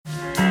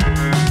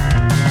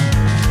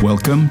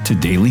Welcome to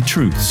Daily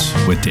Truths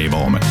with Dave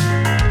Allman.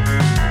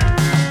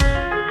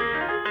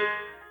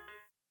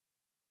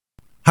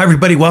 Hi,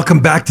 everybody. Welcome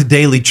back to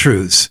Daily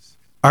Truths.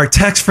 Our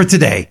text for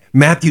today,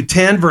 Matthew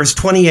 10, verse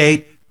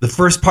 28, the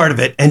first part of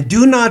it. And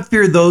do not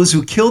fear those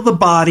who kill the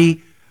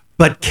body,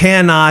 but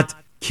cannot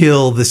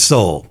kill the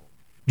soul.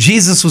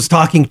 Jesus was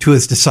talking to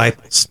his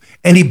disciples,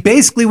 and he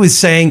basically was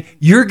saying,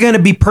 you're going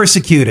to be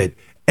persecuted,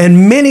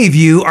 and many of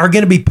you are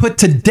going to be put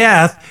to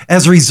death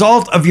as a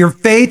result of your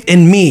faith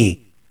in me,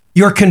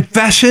 your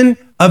confession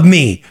of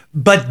me.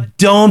 But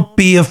don't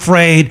be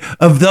afraid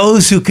of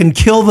those who can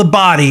kill the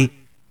body.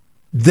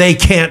 They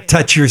can't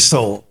touch your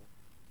soul.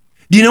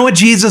 Do you know what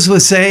Jesus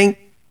was saying?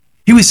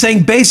 He was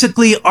saying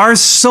basically our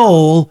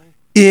soul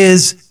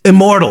is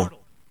immortal.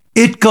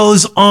 It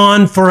goes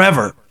on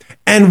forever.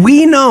 And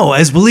we know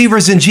as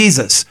believers in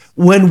Jesus,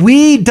 when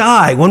we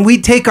die, when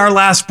we take our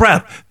last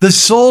breath, the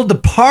soul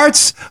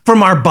departs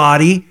from our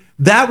body.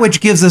 That which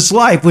gives us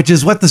life, which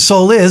is what the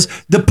soul is,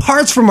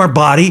 departs from our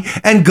body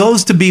and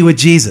goes to be with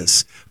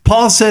Jesus.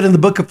 Paul said in the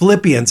book of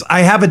Philippians,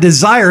 I have a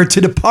desire to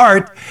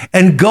depart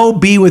and go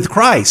be with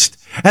Christ.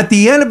 At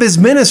the end of his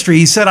ministry,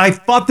 he said, I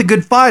fought the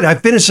good fight. I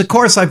finished the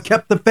course. I've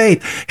kept the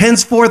faith.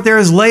 Henceforth, there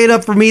is laid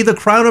up for me the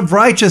crown of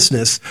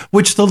righteousness,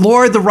 which the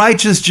Lord, the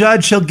righteous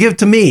judge, shall give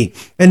to me.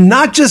 And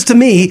not just to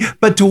me,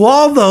 but to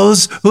all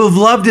those who have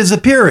loved his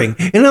appearing.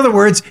 In other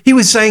words, he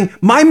was saying,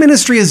 my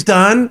ministry is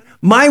done.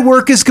 My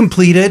work is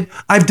completed.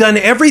 I've done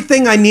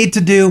everything I need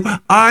to do.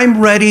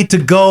 I'm ready to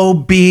go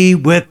be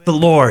with the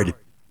Lord.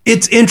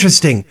 It's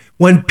interesting.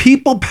 When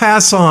people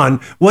pass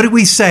on, what do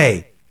we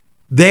say?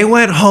 They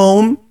went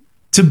home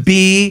to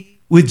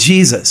be with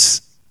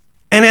Jesus.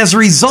 And as a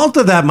result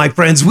of that, my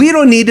friends, we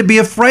don't need to be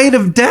afraid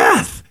of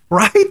death,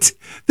 right?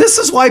 This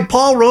is why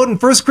Paul wrote in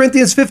 1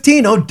 Corinthians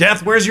 15, oh,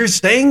 death, where's your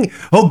sting?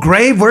 Oh,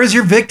 grave, where's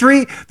your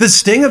victory? The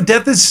sting of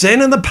death is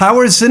sin and the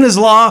power of sin is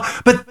law.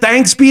 But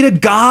thanks be to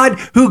God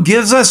who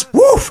gives us,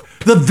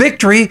 the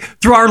victory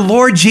through our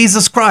Lord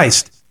Jesus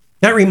Christ.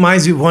 That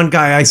reminds me of one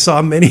guy I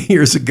saw many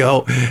years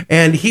ago,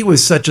 and he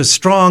was such a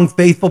strong,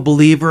 faithful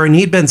believer, and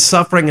he'd been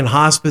suffering in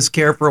hospice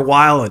care for a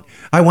while, and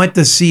I went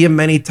to see him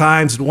many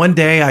times, and one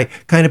day I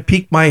kind of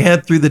peeked my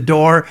head through the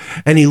door,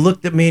 and he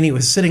looked at me, and he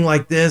was sitting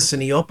like this,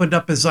 and he opened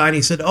up his eye, and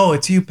he said, oh,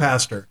 it's you,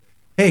 Pastor.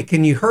 Hey,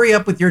 can you hurry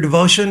up with your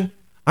devotion?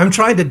 I'm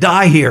trying to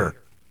die here.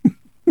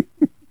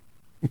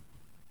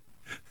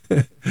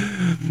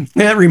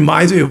 That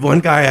reminds me of one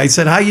guy. I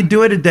said, how you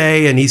doing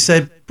today? And he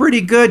said,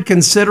 pretty good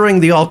considering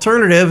the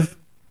alternative.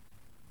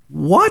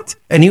 What?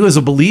 And he was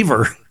a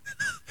believer.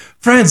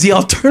 Friends, the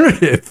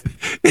alternative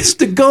is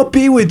to go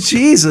be with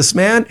Jesus,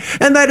 man.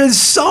 And that is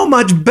so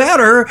much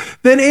better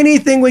than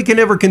anything we can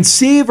ever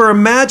conceive or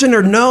imagine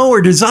or know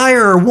or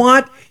desire or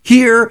want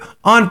here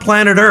on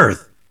planet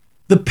Earth.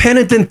 The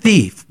penitent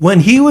thief,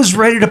 when he was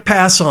ready to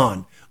pass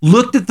on,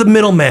 looked at the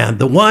middleman,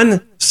 the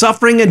one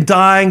suffering and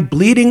dying,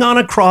 bleeding on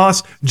a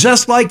cross,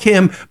 just like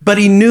him, but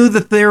he knew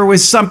that there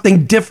was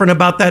something different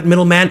about that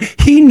middleman.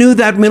 He knew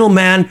that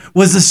middleman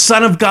was the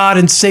Son of God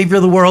and Savior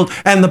of the world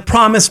and the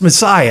promised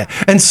Messiah.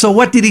 And so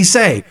what did he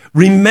say?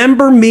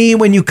 Remember me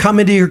when you come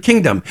into your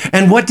kingdom.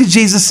 And what did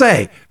Jesus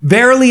say?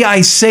 Verily I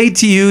say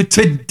to you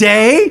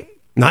today,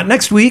 not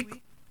next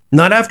week,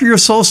 not after your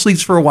soul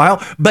sleeps for a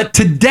while, but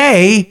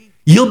today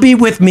you'll be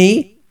with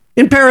me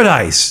in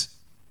paradise.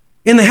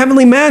 In the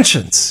heavenly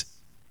mansions,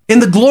 in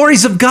the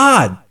glories of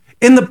God,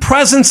 in the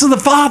presence of the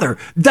Father.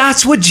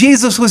 That's what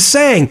Jesus was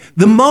saying.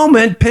 The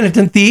moment,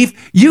 penitent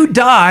thief, you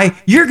die,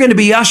 you're going to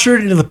be ushered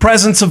into the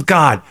presence of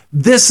God.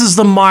 This is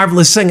the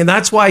marvelous thing. And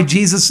that's why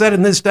Jesus said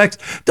in this text,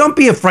 don't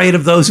be afraid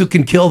of those who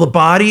can kill the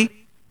body,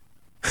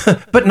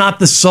 but not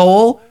the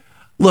soul.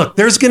 Look,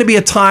 there's going to be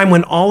a time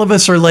when all of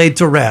us are laid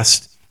to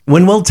rest,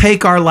 when we'll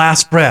take our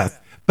last breath.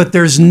 But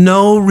there's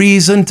no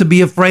reason to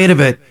be afraid of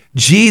it.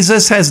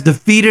 Jesus has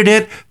defeated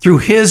it through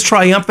his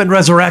triumphant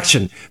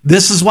resurrection.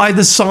 This is why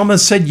the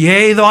psalmist said,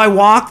 yea, though I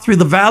walk through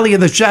the valley of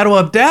the shadow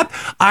of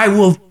death, I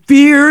will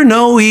fear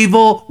no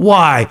evil.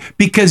 Why?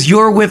 Because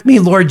you're with me,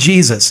 Lord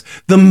Jesus.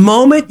 The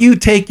moment you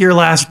take your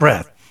last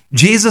breath,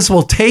 Jesus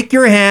will take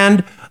your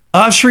hand,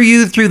 usher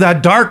you through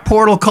that dark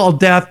portal called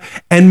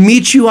death, and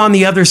meet you on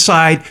the other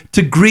side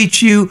to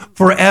greet you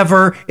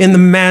forever in the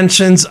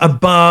mansions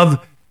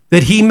above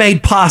that he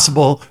made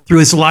possible through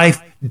his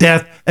life,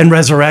 death, and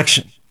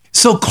resurrection.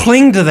 So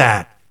cling to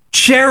that,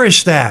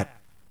 cherish that,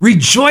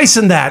 rejoice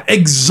in that,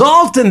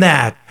 exalt in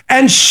that,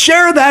 and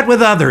share that with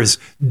others.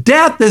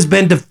 Death has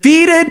been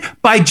defeated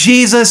by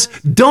Jesus.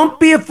 Don't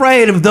be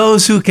afraid of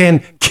those who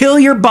can kill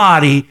your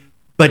body,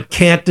 but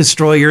can't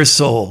destroy your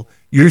soul.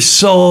 Your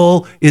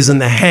soul is in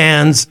the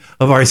hands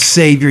of our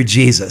Savior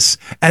Jesus.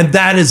 And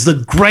that is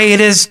the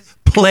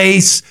greatest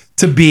place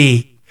to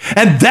be.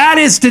 And that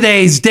is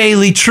today's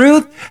Daily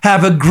Truth.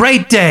 Have a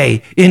great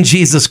day in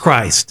Jesus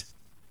Christ.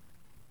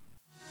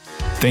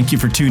 Thank you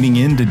for tuning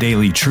in to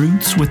Daily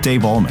Truths with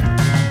Dave Allman.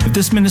 If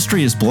this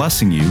ministry is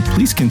blessing you,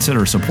 please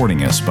consider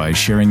supporting us by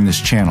sharing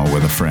this channel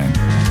with a friend.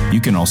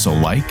 You can also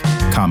like,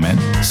 comment,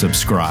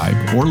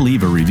 subscribe, or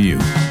leave a review.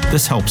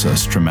 This helps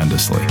us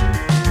tremendously.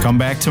 Come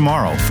back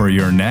tomorrow for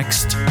your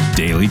next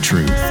Daily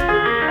Truth.